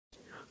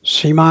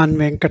श्रीमान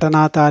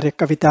वेंकटनाथार्य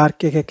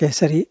कवितार्किक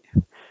केसरी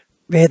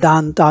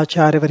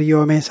वेदांताचार्यवर्यो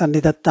मे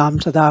सन्निधत्तां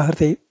सदा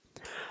हृदि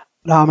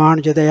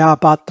रामानुजदया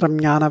पात्रं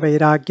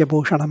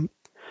ज्ञानवैराग्यभूषणं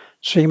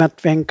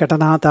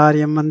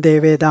श्रीमद्वेंकटनाथार्यं वन्दे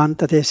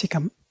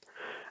वेदान्तदेशिकं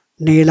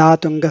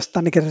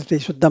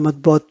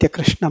नीलातुङ्गस्तनगिरिशुद्धमुद्बोध्य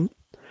कृष्णं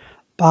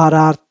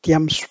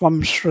पारार्त्यं स्वं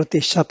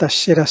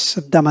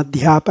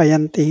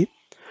श्रुतिशतशिरःसिद्धमध्यापयन्ति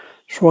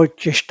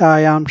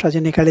स्वोच्छिष्टायां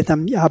सजनिकलितं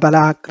या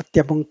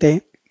बलाकृत्य पुङ्क्ते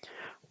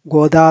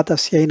गोदा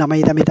तस्यै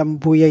नमैदमिदं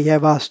भूय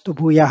एवास्तु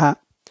भूयः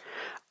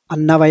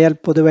अन्नवयल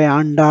पुதுவை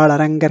ஆண்டாள்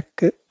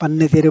அரங்கற்கு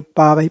பன்னு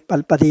திருப்பாவை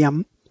பல்பதியம்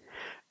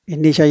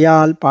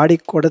இன்னிசையால்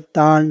பாடிக்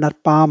கொடுத்தாள்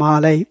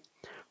நற்பாமாலை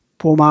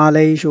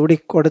பூமாலை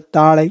சூடிக்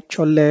கொடுத்தாளைச்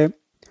சொல்லு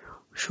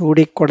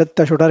சூடிக்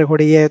கொடுத்த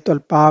சுடர்கொடியே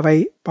தொல்பாவை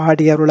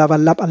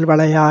பாடியருளவல்ல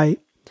பல்வளையாய்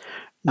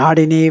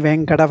நாடினி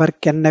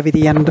வேங்கடவர்க்கென்ன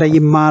விதி என்ற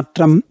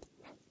இம்மாற்றம்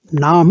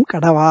நாம்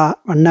கடவா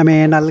வண்ணமே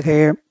நல்கே.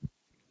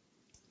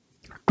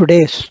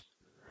 Today's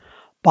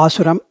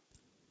Pasuram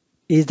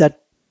is the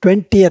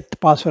 20th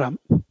Pasuram.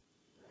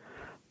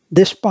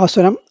 This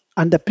Pasuram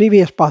and the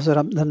previous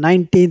Pasuram, the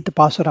 19th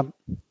Pasuram,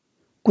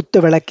 Kuttu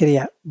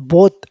Velakiriya,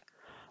 both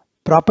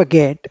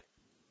propagate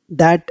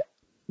that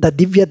the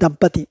Divya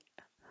Dampati,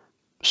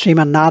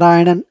 Sriman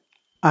Narayanan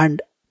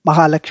and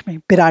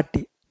Mahalakshmi,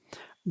 Pirati,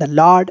 the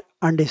Lord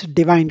and his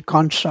divine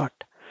consort,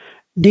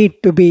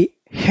 need to be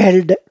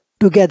held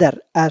together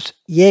as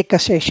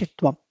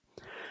Ekaseshitvam,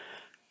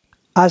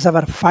 as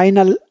our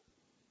final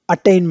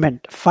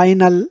attainment,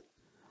 final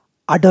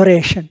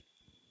adoration.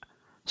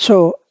 So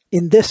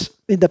in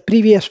the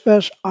previous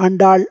verse,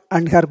 Andal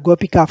and her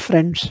Gopika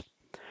friends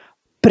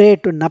pray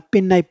to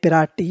Nappinnai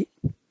Pirati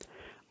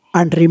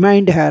and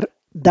remind her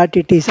that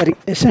it is her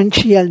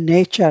essential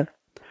nature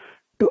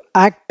to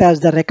act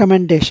as the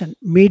recommendation,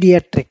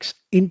 mediatrix,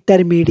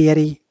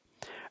 intermediary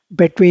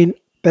between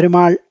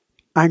Perumal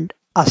and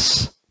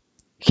us,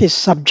 his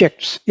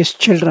subjects, his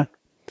children,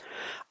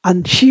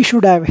 and she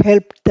should have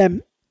helped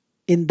them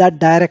in that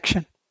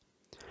direction.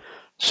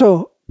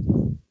 So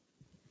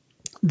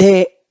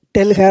they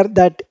tell her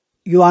that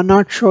you are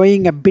not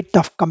showing a bit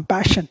of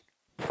compassion.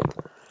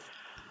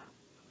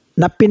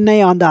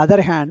 Nappinnai, on the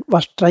other hand,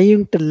 was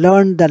trying to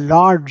learn the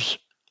Lord's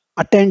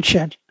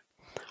attention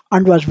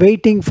and was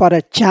waiting for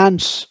a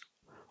chance,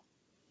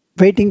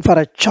 waiting for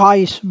a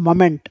choice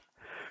moment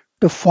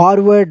to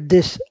forward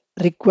this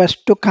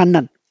request to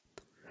Kannan,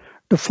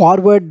 to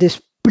forward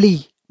this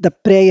plea, the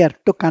prayer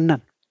to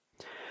Kannan.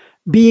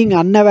 Being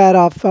unaware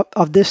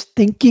of this,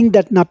 thinking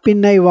that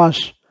Nappinnai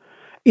was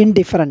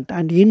indifferent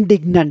and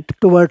indignant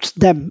towards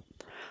them,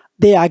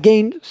 they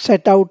again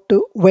set out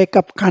to wake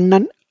up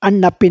Kannan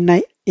and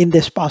Nappinnai in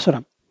this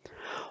Pasuram.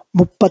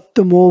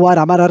 முப்பத்து மூவர்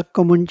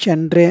அமரர்க்கு முன்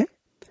சென்று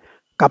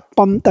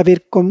கப்பம்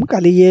தவிர்க்கும்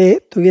கலியே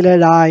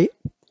துயிலழாய்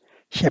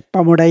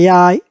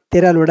செப்பமுடையாய்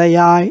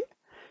திரளுடையாய்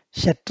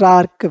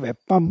செற்றார்க்கு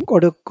வெப்பம்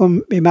கொடுக்கும்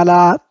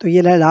விமலா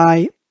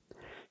துயிலழாய்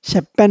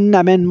செப்பென்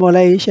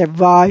அமென்முலை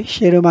செவ்வாய்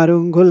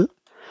சிறுமருங்குல்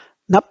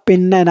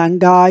நப்பின்ன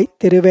நங்காய்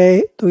திருவே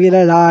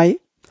துயிலழாய்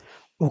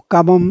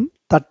உக்கமும்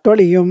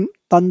தட்டொழியும்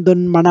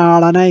தந்துன்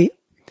மணாளனை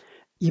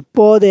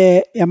இப்போதே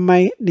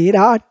எம்மை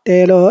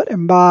நீராட்டேலோர்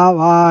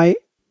எம்பாவாய்.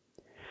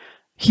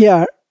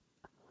 Here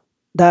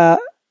the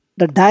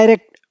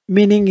direct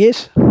meaning is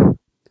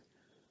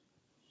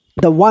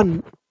the one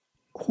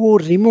who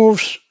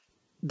removes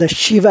the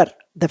shiver,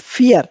 the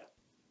fear,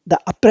 the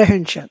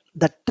apprehension,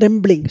 the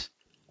tremblings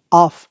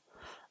of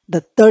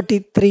the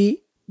 33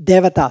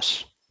 devatas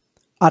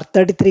or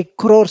 33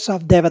 crores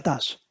of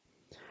devatas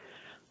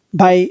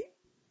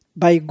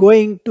by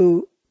going to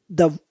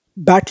the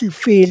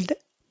battlefield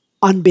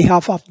on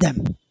behalf of them.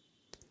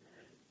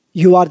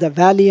 You are the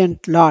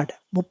valiant Lord.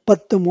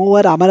 முப்பத்து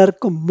மூவர்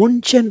அமரர்க்கும் முன்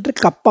சென்று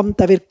கப்பம்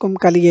தவிர்க்கும்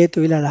கலியே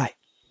துயிலழாய்.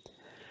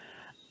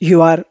 You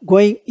are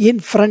going in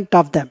front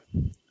of them,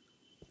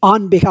 on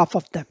behalf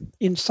of them,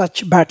 in such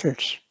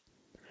battles.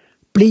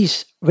 Please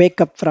wake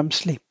up from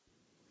sleep.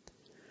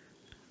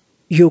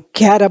 You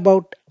care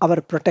about our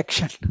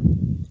protection.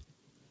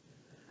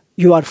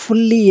 You are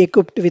fully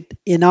equipped with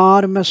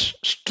enormous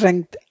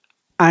strength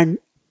and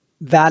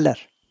valor.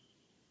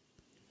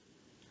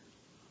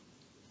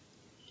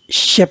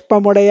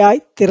 செப்பமுடையாய்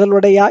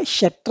திரளுடையாய்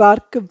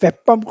செற்றார்க்கு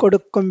வெப்பம்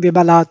கொடுக்கும்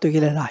Vimala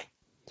துயிலழாய்.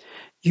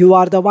 You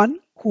are the one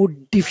who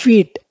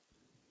defeat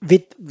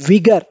with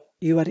vigor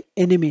your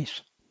enemies.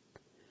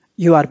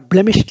 You are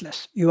blemishless.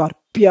 You are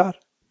pure.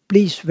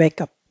 Please wake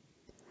up.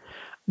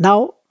 Now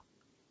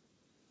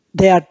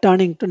they are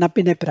turning to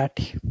Nappinnai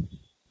Pirati.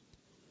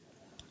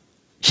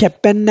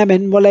 செப்பென்ன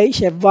மென்முலை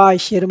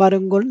செவ்வாய்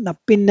சிறுமருங்குல்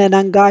நப்பின்ன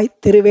நங்காய்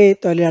திருவே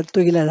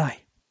துயிலழாய்.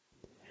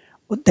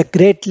 With the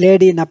great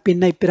lady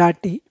Nappinnai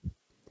Pirati,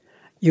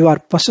 you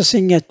are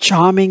possessing a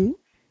charming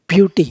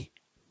beauty,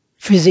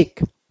 physique,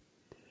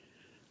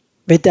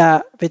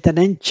 with an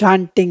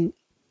enchanting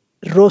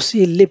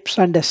rosy lips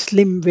and a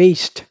slim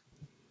waist.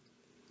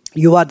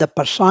 You are the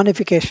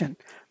personification,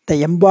 the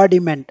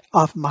embodiment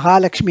of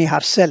Mahalakshmi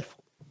herself.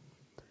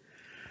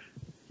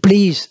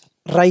 Please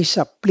rise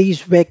up,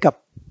 please wake up.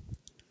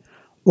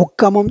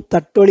 உக்கமும்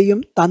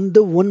தட்டொழியும்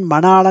தந்து உன்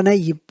மணாளனை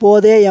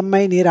இப்போதே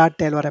எம்மை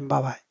நீராட்டேல்வர்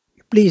எம்பாவாய்.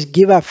 Please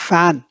give a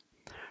fan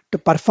to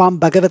perform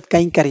Bhagavad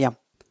Kainkaryam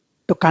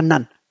to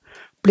Kannan.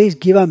 Please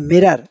give a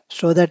mirror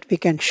so that we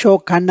can show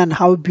Kannan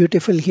how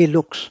beautiful he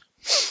looks.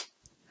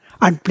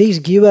 And please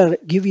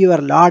give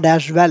your Lord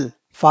as well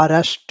for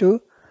us to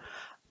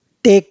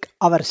take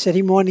our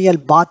ceremonial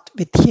bath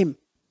with him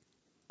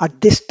at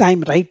this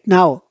time right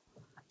now.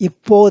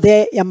 Ippode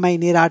emmai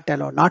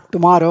neerattelo, not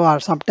tomorrow or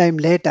sometime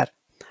later,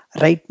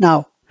 right now.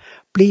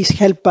 Please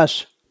help us.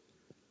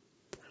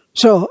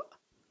 So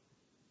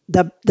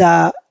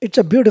it's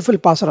a beautiful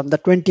pasuram, the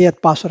 20th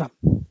pasuram.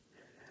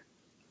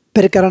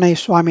 Perikaranai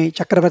Swami,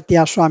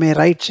 Chakravartiya Swami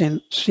writes in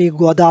Sri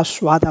Goda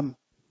Swadam,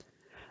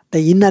 the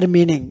inner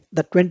meaning.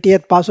 The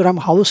 20th pasuram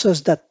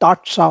houses the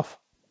thoughts of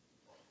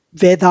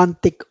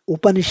Vedantic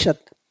Upanishad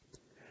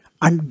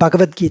and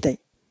Bhagavad Gita.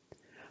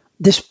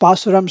 This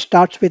pasuram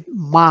starts with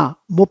Ma,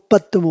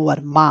 Muppattu Muvar,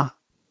 Ma,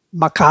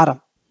 Makaram.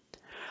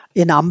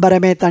 In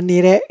Ambarame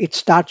Tannire, it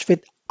starts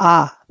with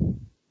A,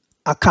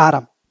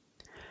 Akaram.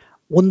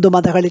 Undu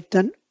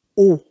Madhavakkannan,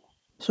 U.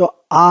 So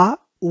A,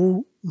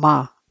 U,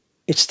 Ma.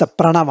 It's the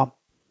pranavam.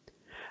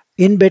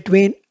 In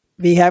between,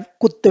 we have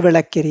Kuttu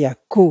Vilakkiriya,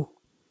 Ku.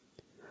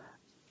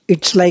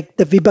 It's like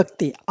the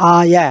vibhakti,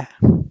 Aya.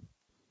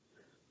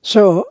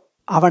 So,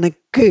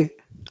 avanukku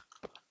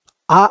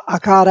A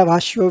akara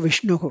vasyo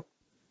Vishnuhu,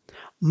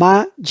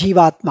 Ma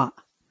Jivatma,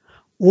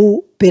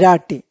 U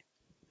Pirati.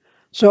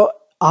 So,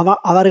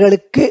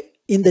 avargalukku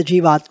in the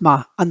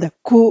Jivatma, and the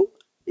Ku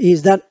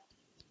is the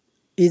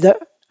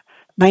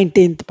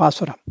 19th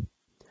pasuram.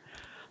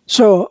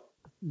 So,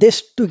 this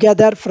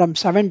together from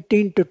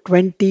 17 to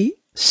 20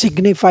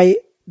 signify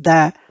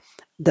the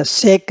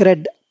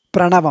sacred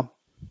pranavam.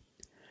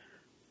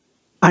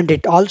 And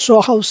it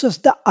also houses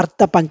the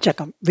Artha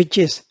Panchakam, which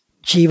is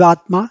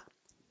Jivatma,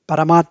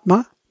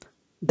 Paramatma,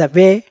 the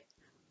way,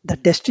 the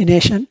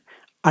destination,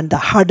 and the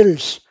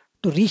hurdles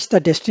to reach the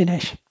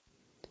destination.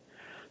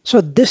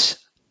 So this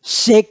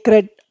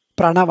sacred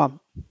pranavam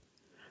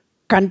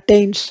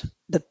contains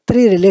the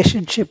three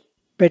relationships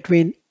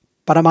between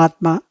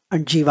Paramatma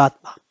and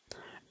Jivatma,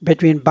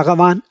 between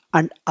Bhagavan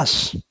and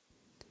us.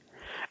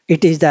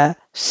 It is the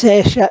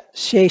Sesha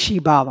Sheshi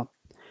Bhavam.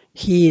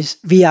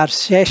 We are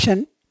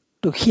Seshan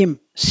to him,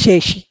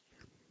 Sheshi.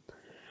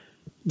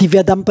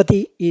 Divya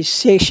Dampati is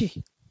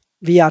Sheshi.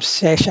 We are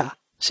Sesha.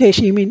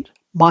 Sheshi means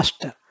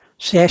master.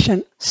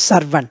 Seshan,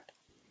 servant.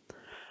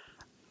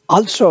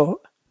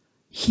 Also,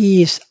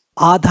 he is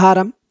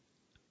Adharam.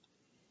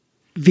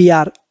 We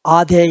are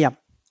Adheyam,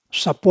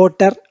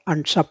 supporter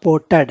and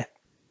supported.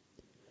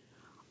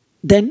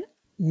 Then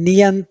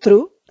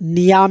Niyantru,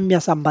 Niyamya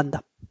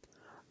Sambandham,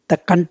 the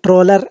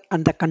controller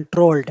and the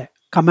controlled,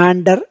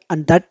 commander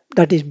and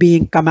that is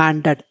being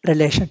commanded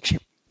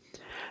relationship.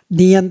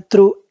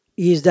 Niyantru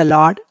is the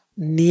Lord,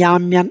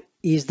 Niyamyan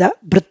is the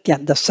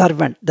Bhrityan, the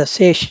servant, the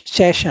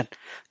Seshan,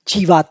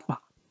 Jivatma.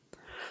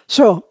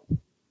 So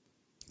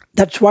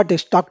that's what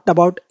is talked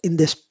about in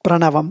this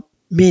pranavam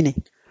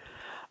meaning.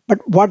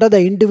 But what are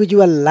the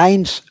individual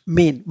lines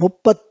mean?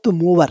 Muppattu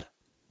Mover,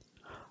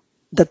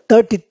 the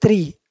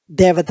 33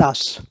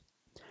 Devatas,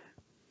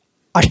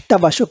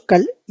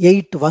 Ashtavashukkal,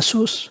 8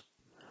 Vasus,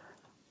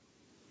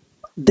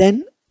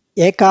 then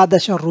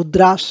Ekadasha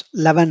Rudras,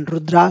 11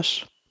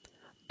 Rudras,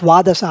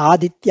 Dwadasa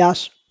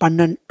Adityas,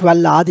 12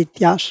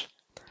 Adityas,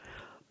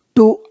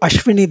 2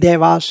 Ashwini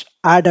Devas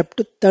add up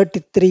to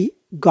 33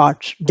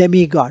 gods,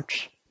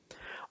 demigods.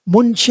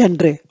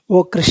 Munchendre,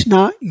 O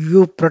Krishna,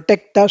 you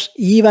protect us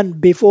even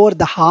before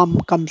the harm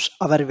comes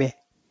our way.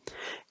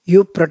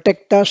 You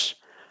protect us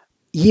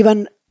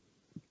even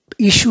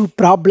issue,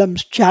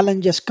 problems,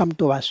 challenges come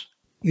to us.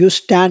 You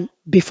stand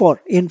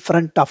before, in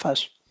front of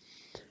us.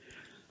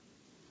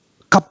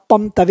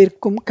 Kappam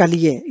Tavirkum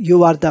Kaliye,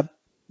 you are the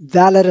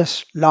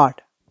valorous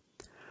Lord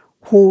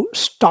who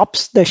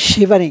stops the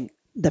shivering,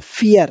 the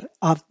fear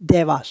of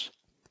Devas,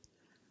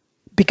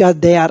 because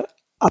they are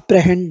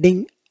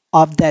apprehending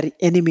of their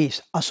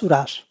enemies,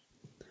 Asuras.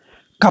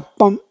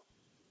 Kappam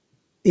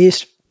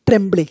is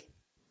trembling.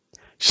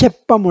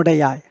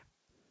 Sheppamudayai.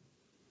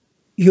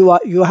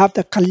 You have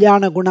the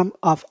Kalyana Gunam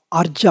of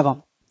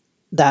Arjavam,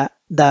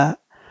 the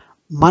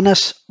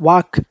Manas,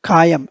 Vak,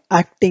 Kayam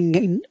acting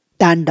in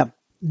tandem.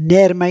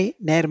 Nermai,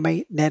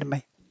 Nermai,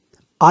 Nermai.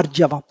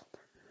 Arjavam.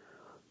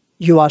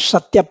 You are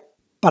Satya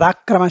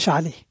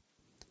Parakramashali.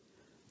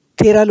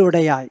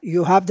 Tiraludayai.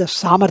 You have the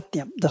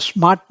Samarthyam, the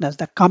smartness,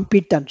 the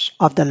competence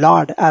of the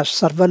Lord as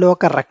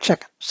Sarvaloka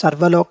Rakshaka,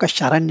 Sarvaloka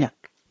Sharanyan.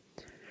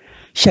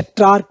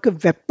 Shatrark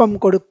Veppam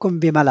Kodukkum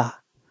Vimala.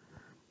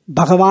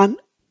 Bhagavan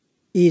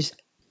is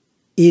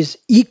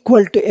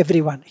equal to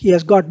everyone. He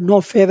has got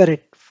no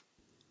favorite.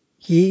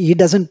 He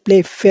doesn't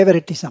play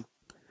favoritism.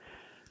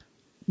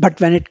 But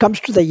when it comes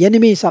to the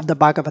enemies of the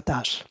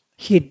Bhagavatas,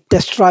 he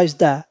destroys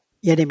the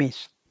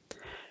enemies.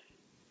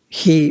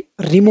 He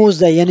removes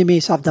the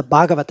enemies of the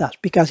Bhagavatas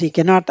because he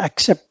cannot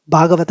accept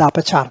Bhagavata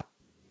Apachara.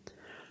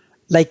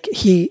 Like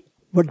he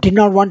did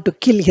not want to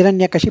kill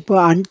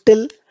Hiranyakashipu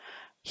until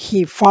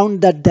he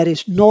found that there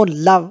is no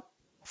love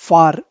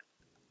for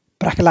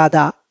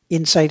Prahlada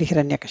inside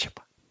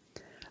Hiranyakashipu.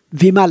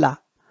 Vimala,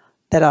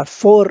 there are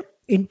 4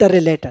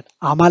 interrelated: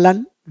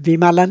 Amalan,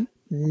 Vimalan,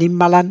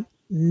 Nimmalan,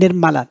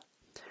 Nirmalan.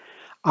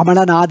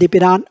 Amalan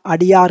Adipiran,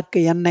 Adiyarku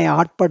Ennai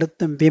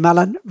Aatpadutthum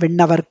Vimalan,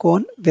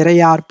 Vinnavarkon,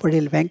 Virayar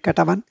Pudil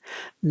Venkatavan,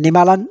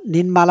 Nimalan,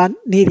 Ninmalan,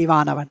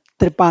 Neerivanavan.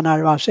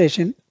 Tiruppanazhvar says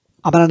in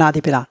Amalan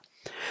Adipiran.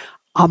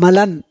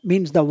 Amalan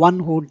means the one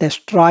who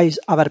destroys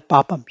our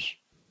papams.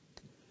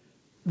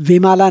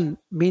 Vimalan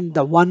means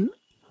the one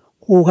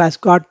who has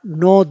got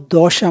no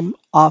dosham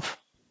of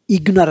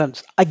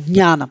ignorance,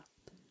 ajnanam.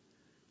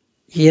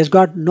 He has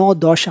got no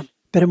dosham.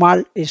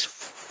 Perumal is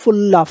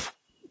full of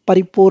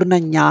paripurna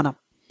jnanam.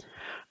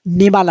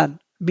 Nimalan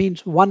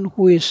means one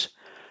who is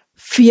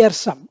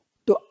fearsome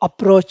to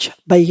approach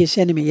by his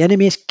enemy.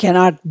 Enemies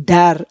cannot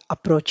dare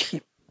approach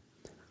him.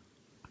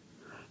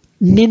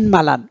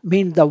 Ninmalan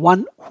means the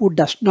one who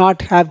does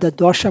not have the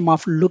dosham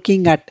of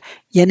looking at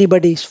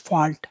anybody's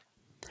fault,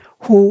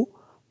 who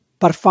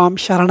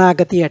performs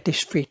Sharanagati at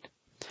his feet.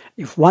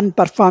 If one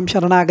performs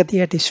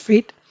Sharanagati at his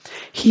feet,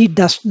 he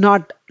does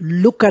not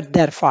look at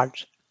their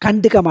faults.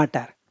 Kandika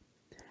matter.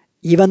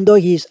 Even though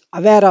he is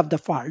aware of the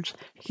faults,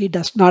 he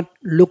does not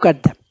look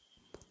at them.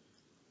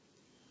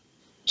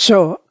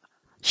 So,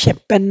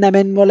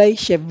 Sheppennamenmulai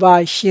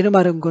Shevvai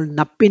Shirumarungul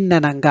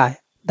Nappinanangai.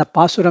 The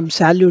Pasuram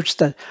salutes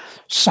the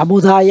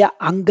Samudaya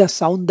Anga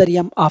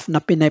Soundaryam of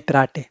Nappinai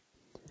Pirate.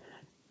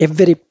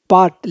 Every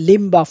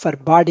limb of her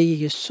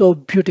body is so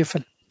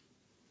beautiful.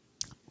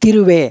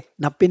 Tiruve,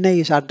 Nappinai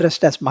is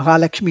addressed as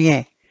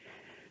Mahalakshmi.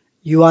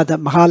 You are the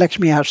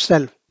Mahalakshmi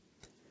herself,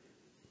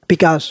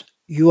 because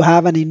you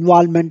have an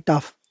involvement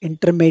of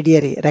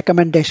intermediary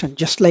recommendation,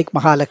 just like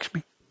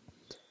Mahalakshmi.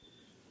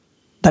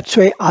 That's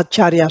why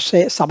Acharya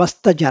say,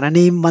 Samasta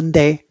Jananim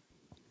Vande,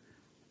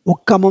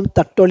 Ukkamam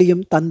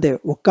Tattoliyum Tande,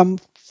 Ukkam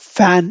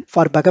fan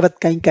for Bhagavat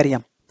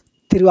Kainkaryam,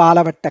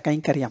 Thiruvalavatta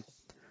Kainkaryam.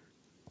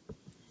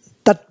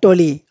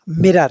 Tattoli,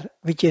 mirror,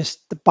 which is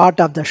the part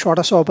of the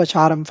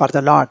Shodasopacharam for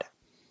the Lord.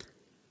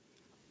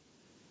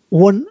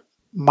 Un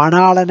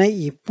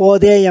Manalane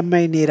Ipode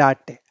Yammai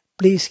Nirate.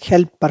 Please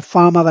help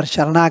perform our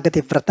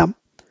Sharanagati Vratam,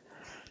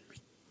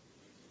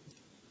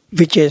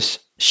 which is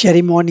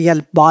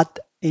ceremonial bath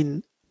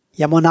in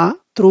Yamuna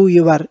through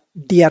your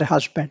dear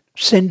husband.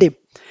 Send him.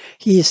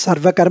 He is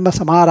Sarvakarma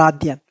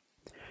Samaradhyan.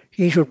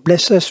 He should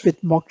bless us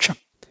with moksha.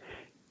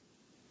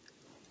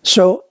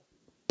 So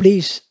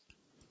please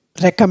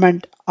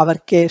recommend our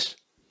case.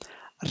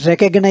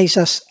 Recognize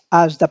us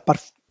as the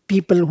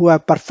people who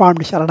have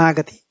performed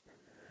Sharanagati.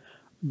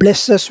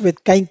 Bless us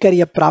with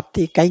Kainkarya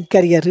Prapti,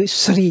 Kainkarya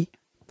Sri,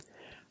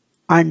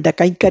 and the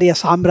Kainkarya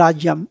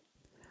Samrajyam,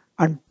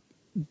 and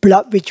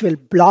which will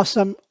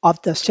blossom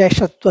of the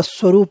Seshatva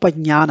Swarupa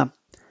Jnanam.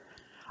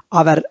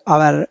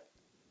 Our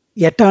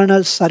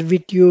eternal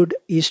servitude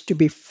is to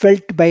be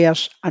felt by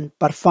us and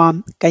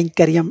perform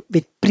Kainkaryam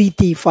with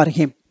Preeti for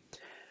him.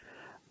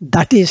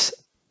 That is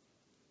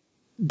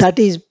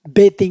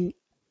bathing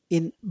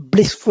in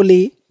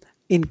blissfully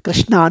in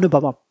Krishna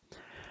Anubhavam.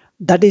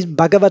 That is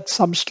Bhagavat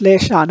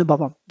Samslesha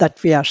Anubhavam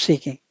that we are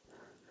seeking.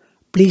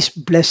 Please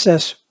bless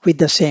us with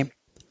the same.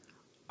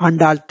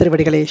 Andal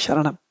Thiruvadigale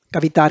Sharanam.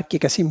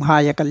 Kavitarkika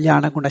Simhaya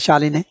Kalyana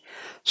Gunashaline.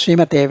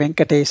 Srimathe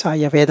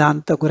Venkatesaya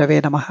Vedanta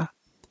Gurave Namaha.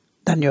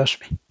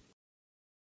 Dhanyosmi.